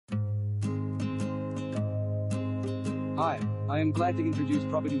Hi, I am glad to introduce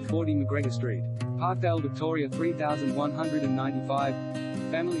property 40 Macgregor Street, Parkdale, Victoria 3195,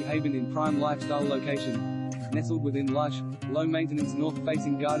 family haven in prime lifestyle location. Nestled within lush, low-maintenance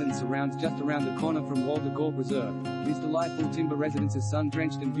north-facing gardens surrounds just around the corner from Walter Gore Preserve. This delightful timber residence's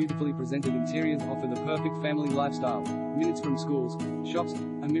sun-drenched and beautifully presented interiors offer the perfect family lifestyle. Minutes from schools, shops,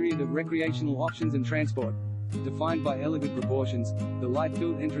 a myriad of recreational options and transport. Defined by elegant proportions, the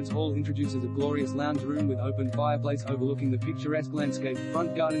light-filled entrance hall introduces a glorious lounge room with open fireplace overlooking the picturesque landscape,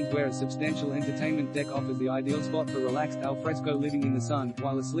 front gardens where a substantial entertainment deck offers the ideal spot for relaxed alfresco living in the sun,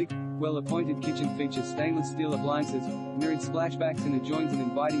 while a sleek, well-appointed kitchen features stainless steel appliances, mirrored splashbacks and adjoins an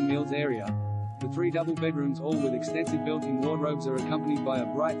inviting meals area. The 3 double bedrooms, all with extensive built-in wardrobes, are accompanied by a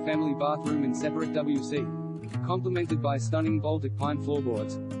bright family bathroom and separate WC. Complemented by stunning Baltic pine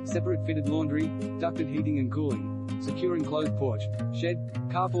floorboards, separate fitted laundry, ducted heating and cooling, secure enclosed porch, shed,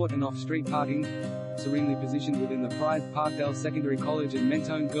 carport and off-street parking, serenely positioned within the prized Parkdale Secondary College and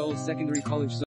Mentone Girls Secondary College